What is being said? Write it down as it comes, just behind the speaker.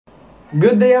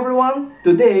Good day everyone!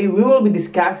 Today we will be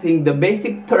discussing the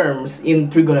basic terms in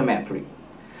trigonometry.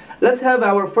 Let's have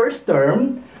our first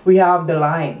term. We have the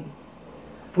line.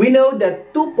 We know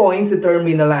that 2 points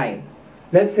determine a line.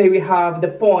 Let's say we have the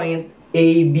point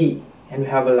AB and we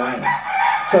have a line.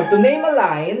 So to name a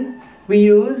line, we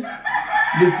use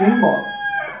this symbol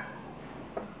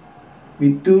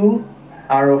with 2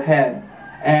 arrowhead.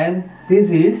 And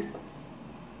this is,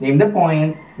 name the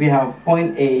point, we have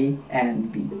point A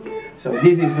and B. So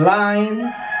this is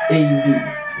line AB,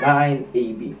 line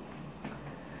AB.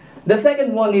 The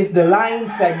second one is the line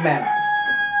segment.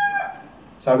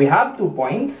 So we have 2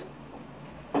 points.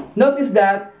 Notice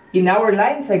that in our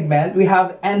line segment, we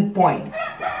have endpoints.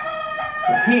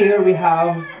 So here we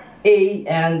have A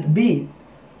and B.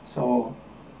 So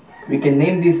we can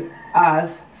name this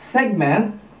as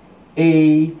segment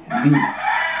AB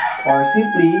or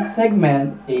simply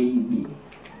segment AB.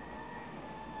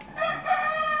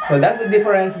 So that's the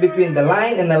difference between the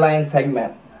line and the line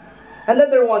segment.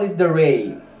 Another one is the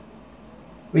ray.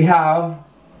 We have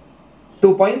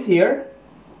 2 points here.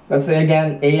 Let's say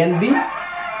again A and B.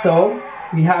 So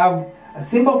we have a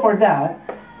symbol for that.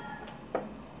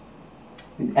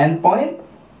 With endpoint,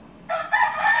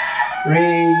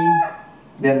 ray,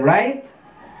 then write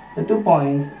the 2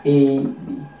 points A,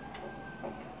 B.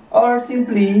 Or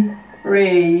simply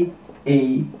ray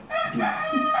A, B.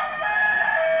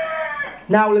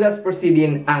 Now let us proceed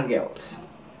in angles.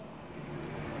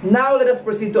 Now let us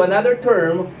proceed to another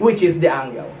term, which is the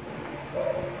angle.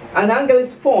 An angle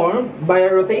is formed by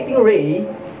a rotating ray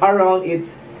around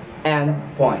its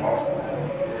endpoints.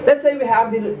 Let's say we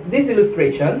have this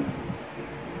illustration.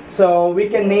 So we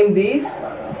can name this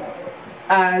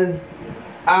as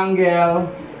angle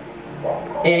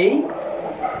A,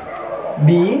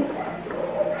 B,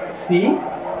 C,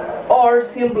 or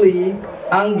simply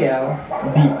angle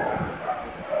B.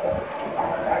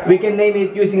 We can name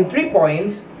it using 3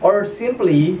 points or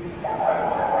simply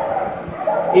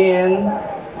in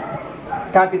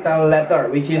capital letter,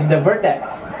 which is the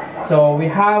vertex. So we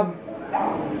have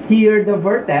here the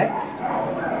vertex.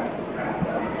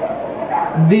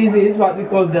 This is what we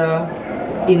call the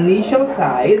initial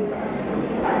side.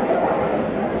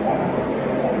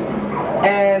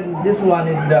 And this one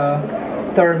is the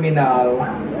terminal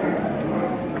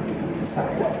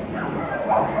side.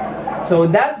 So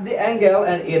that's the angle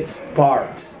and its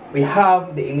parts. We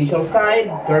have the initial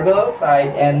side, terminal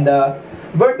side, and the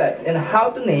vertex, and how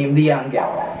to name the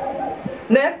angle.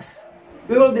 Next,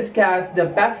 we will discuss the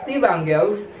positive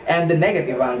angles and the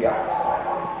negative angles.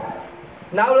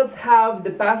 Now let's have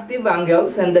the positive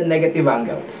angles and the negative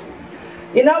angles.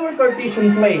 In our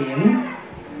Cartesian plane,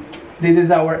 this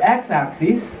is our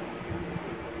x-axis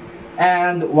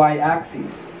and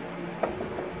y-axis.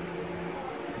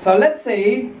 So let's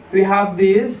say we have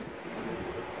this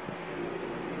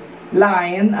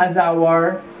line as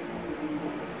our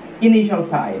initial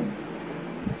side.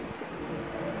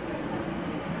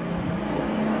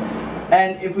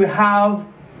 And if we have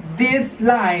this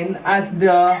line as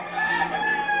the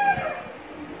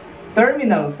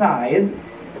terminal side,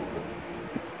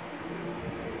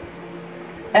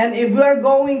 and if we are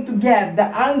going to get the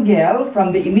angle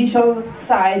from the initial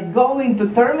side going to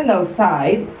terminal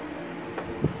side,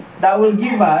 that will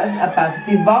give us a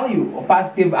positive value, or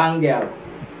positive angle.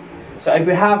 So if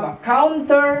we have a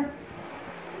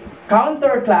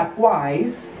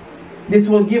counterclockwise, this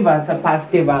will give us a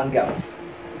positive angles.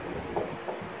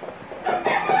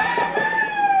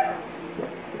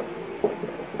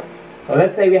 So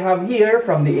let's say we have here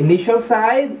from the initial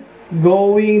side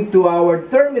going to our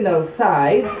terminal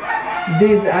side,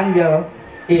 this angle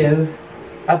is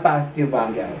a positive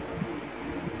angle.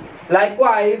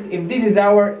 Likewise, if this is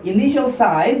our initial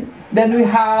side, then we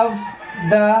have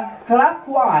the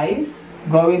clockwise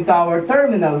going to our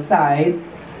terminal side.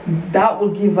 That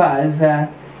will give us a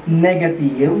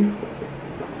negative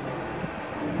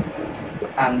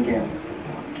angle.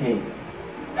 Okay.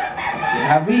 So we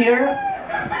have here,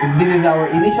 if this is our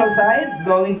initial side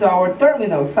going to our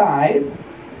terminal side,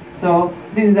 so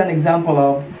this is an example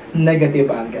of negative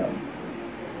angle.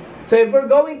 So if we're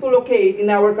going to locate in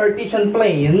our Cartesian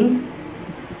plane,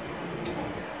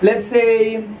 let's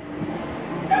say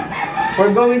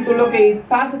we're going to locate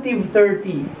positive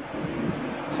 30.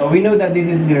 So we know that this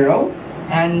is 0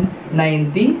 and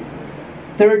 90,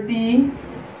 30,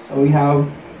 so we have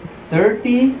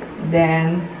 30,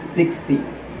 then 60.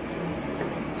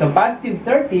 So positive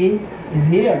 30 is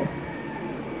here.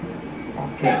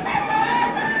 Okay.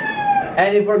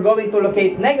 And if we're going to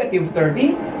locate negative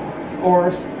 30,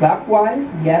 or clockwise,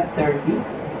 get 30.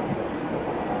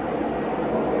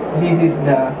 This is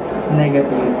the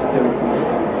negative 30.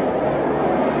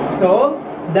 So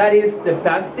that is the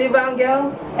positive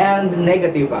angle and the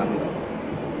negative angle.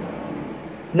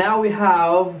 Now we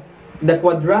have the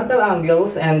quadrantal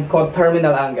angles and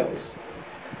coterminal angles.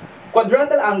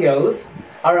 Quadrantal angles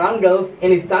are angles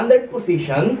in a standard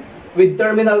position with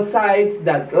terminal sides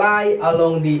that lie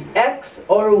along the x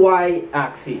or y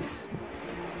axis.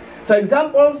 So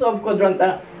examples of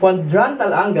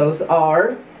quadrantal angles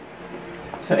are,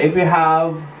 so if we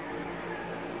have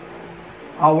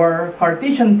our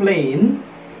Cartesian plane,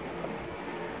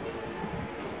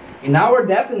 in our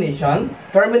definition,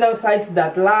 terminal sides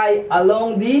that lie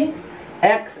along the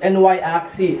x and y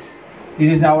axis.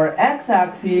 This is our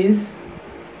x-axis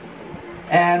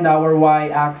and our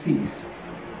y-axis.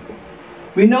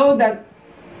 We know that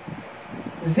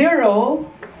 0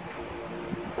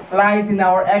 lies in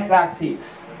our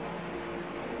x-axis.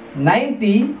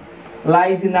 90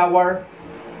 lies in our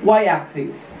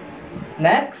y-axis.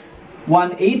 Next,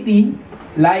 180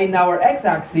 lie in our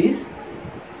x-axis.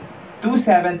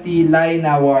 270 lie in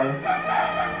our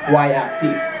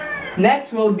y-axis.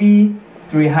 Next will be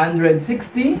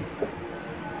 360,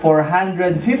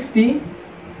 450,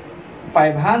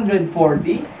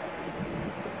 540,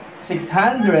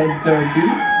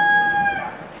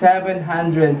 630,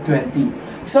 720.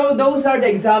 So those are the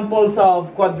examples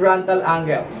of quadrantal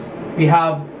angles. We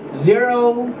have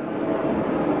 0,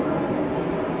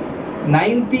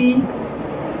 90,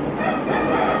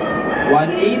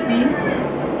 180,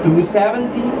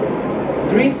 270,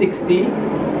 360.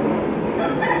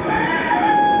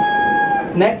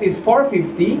 Next is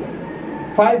 450,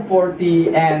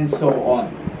 540, and so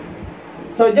on.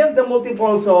 So just the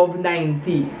multiples of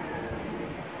 90.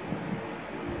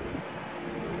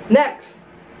 Next,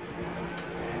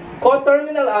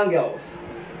 coterminal angles.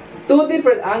 Two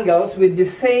different angles with the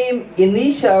same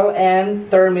initial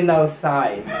and terminal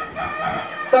side.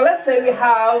 So let's say we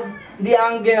have the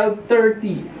angle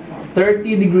 30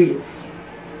 degrees.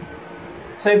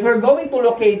 So if we're going to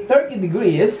locate 30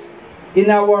 degrees in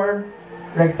our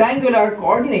rectangular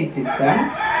coordinate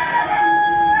system,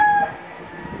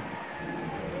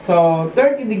 so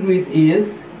 30 degrees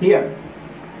is here.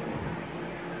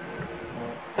 So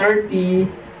 30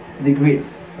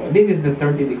 degrees. So this is the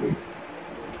 30 degrees.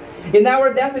 In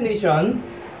our definition,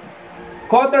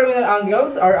 coterminal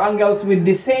angles are angles with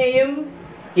the same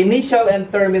initial and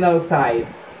terminal side.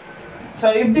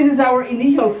 So if this is our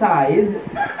initial side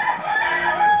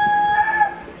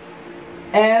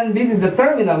and this is the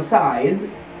terminal side,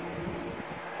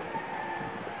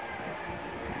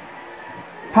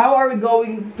 how are we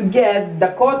going to get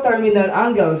the coterminal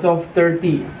angles of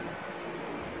 30?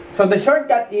 So the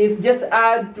shortcut is just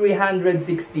add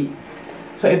 360.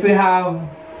 So if we have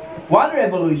one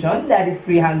revolution, that is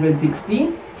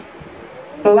 360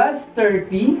 plus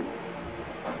 30.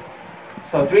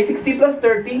 So 360 plus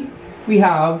 30, we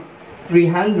have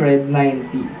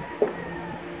 390.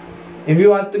 If you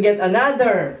want to get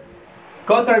another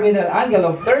coterminal angle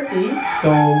of 30,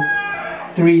 so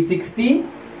 360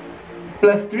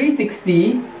 plus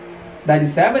 360, that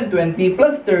is 720,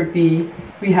 plus 30,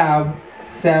 we have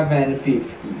 750.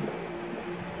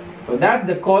 So that's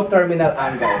the coterminal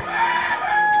angles.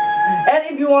 And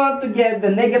if you want to get the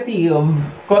negative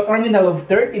coterminal of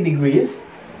 30 degrees,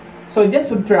 so just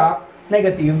subtract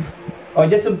negative, or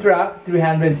just subtract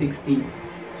 360.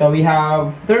 So we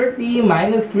have 30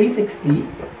 minus 360,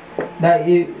 that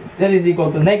is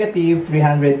equal to negative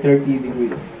 330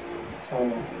 degrees. So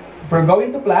if we're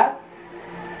going to plot,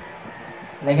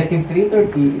 negative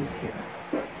 330 is here.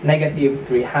 Negative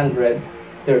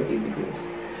 330 degrees.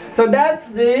 So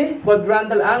that's the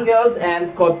quadrantal angles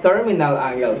and coterminal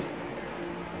angles.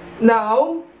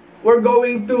 Now, we're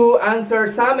going to answer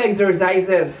some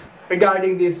exercises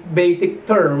regarding these basic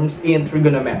terms in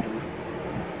trigonometry.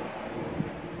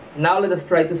 Now let us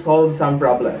try to solve some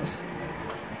problems.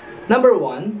 Number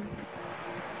 1,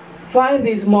 find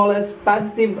the smallest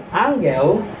positive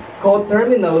angle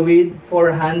coterminal with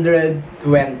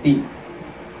 420.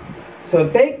 So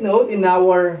take note, in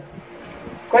our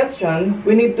question,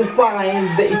 we need to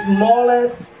find the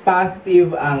smallest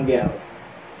positive angle.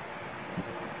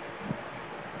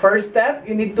 First step,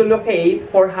 you need to locate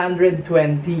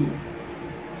 420.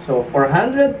 So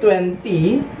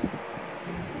 420,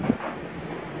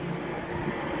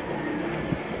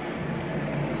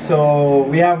 so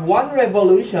we have one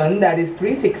revolution, that is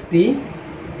 360.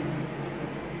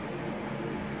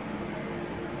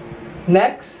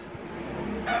 Next,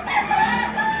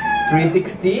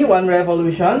 360, one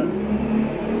revolution.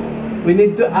 We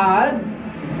need to add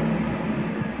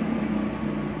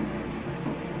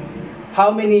how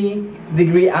many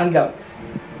degree angles?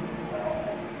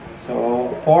 So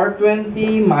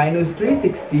 420 minus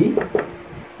 360,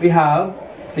 we have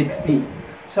 60.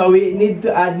 So we need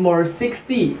to add more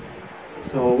 60.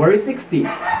 So where is 60?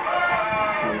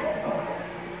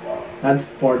 That's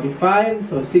 45,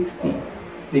 so 60.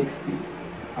 60.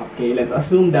 Okay, let's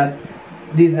assume that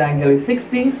this angle is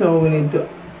 60, so we need to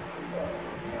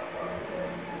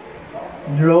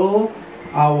draw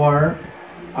our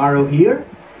arrow here.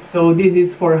 So this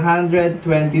is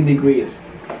 420 degrees.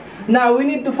 Now we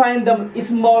need to find the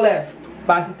smallest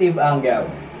positive angle.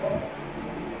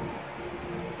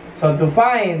 So to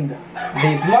find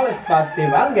the smallest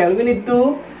positive angle, we need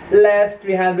to less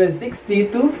 360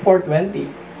 to 420.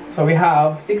 So we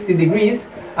have 60 degrees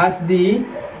as the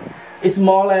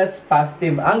smallest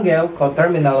positive angle,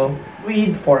 coterminal,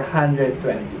 with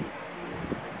 420.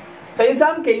 So in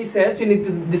some cases, you need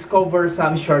to discover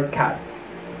some shortcut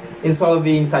in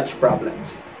solving such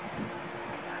problems.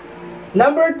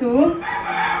 Number 2,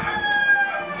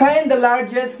 find the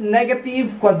largest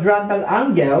negative quadrantal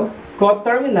angle,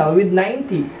 coterminal, with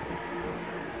 90.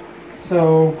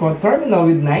 So coterminal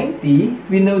with 90,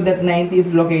 we know that 90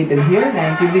 is located here,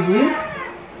 90 degrees.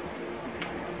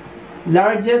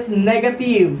 Largest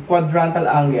negative quadrantal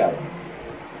angle.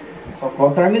 So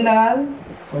coterminal,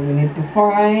 so we need to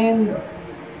find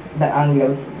the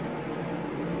angle here.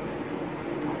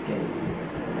 Okay.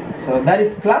 So that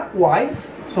is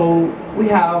clockwise. So we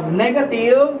have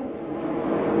negative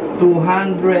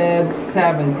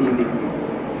 270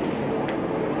 degrees.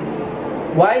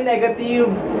 Why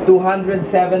negative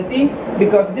 270?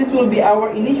 Because this will be our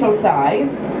initial side.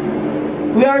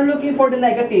 We are looking for the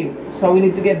negative. So we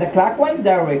need to get the clockwise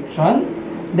direction.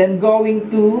 Then going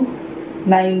to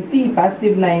 90,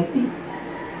 positive 90.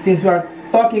 Since we are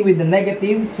talking with the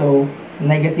negative, so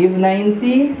negative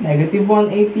 90, negative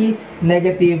 180,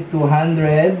 negative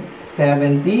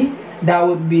 270. That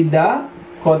would be the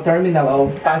coterminal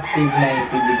of positive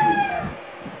 90 degrees.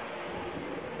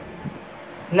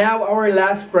 Now our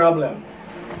last problem.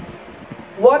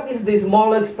 What is the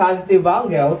smallest positive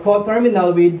angle,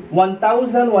 coterminal, with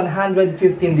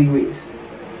 1115 degrees?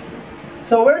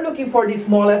 So we're looking for the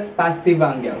smallest positive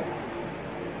angle.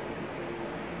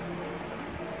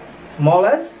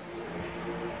 Smallest,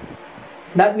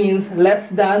 that means less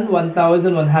than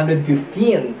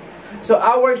 1115. So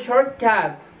our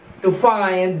shortcut to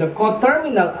find the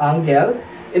coterminal angle,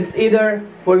 it's either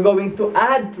we're going to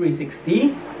add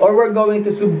 360 or we're going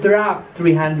to subtract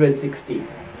 360.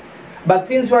 But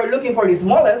since we're looking for the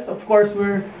smallest, of course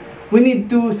we need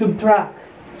to subtract.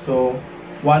 So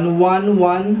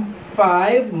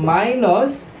 1115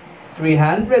 minus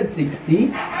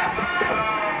 360,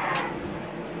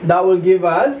 that will give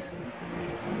us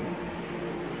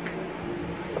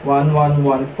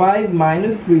 1115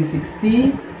 minus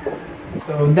 360.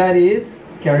 So that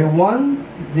is carry 1,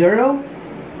 0.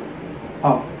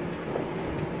 Oh.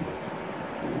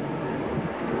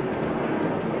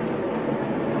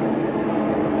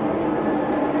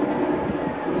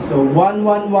 So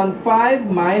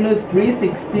 1115 minus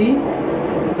 360.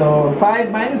 So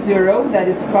 5 minus 0, that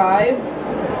is 5.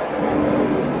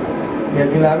 We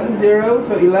have 11, 0.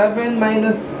 So 11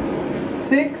 minus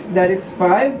 6, that is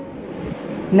 5.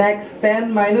 Next,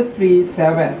 10 minus 3,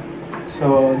 7.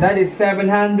 So that is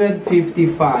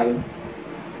 755.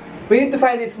 We need to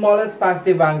find the smallest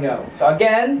positive angle. So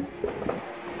again,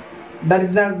 that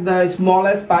is not the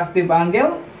smallest positive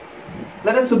angle.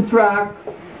 Let us subtract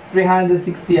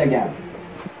 360 again.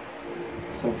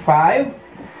 So 5,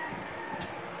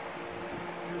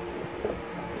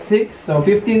 6, so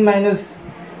 15 minus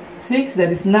 6,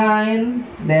 that is 9,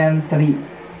 then 3.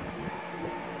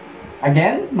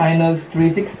 Again, minus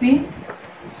 360,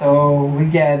 so we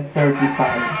get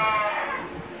 35.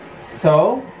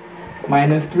 So,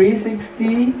 minus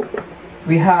 360,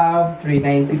 we have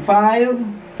 395,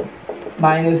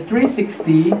 minus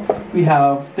 360, we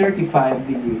have 35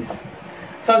 degrees.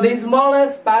 So the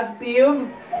smallest positive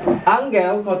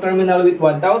angle, coterminal, with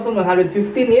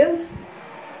 1115 is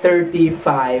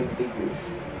 35 degrees.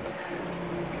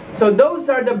 So those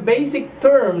are the basic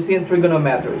terms in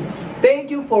trigonometry. Thank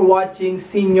you for watching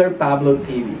Senior Pablo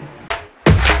TV.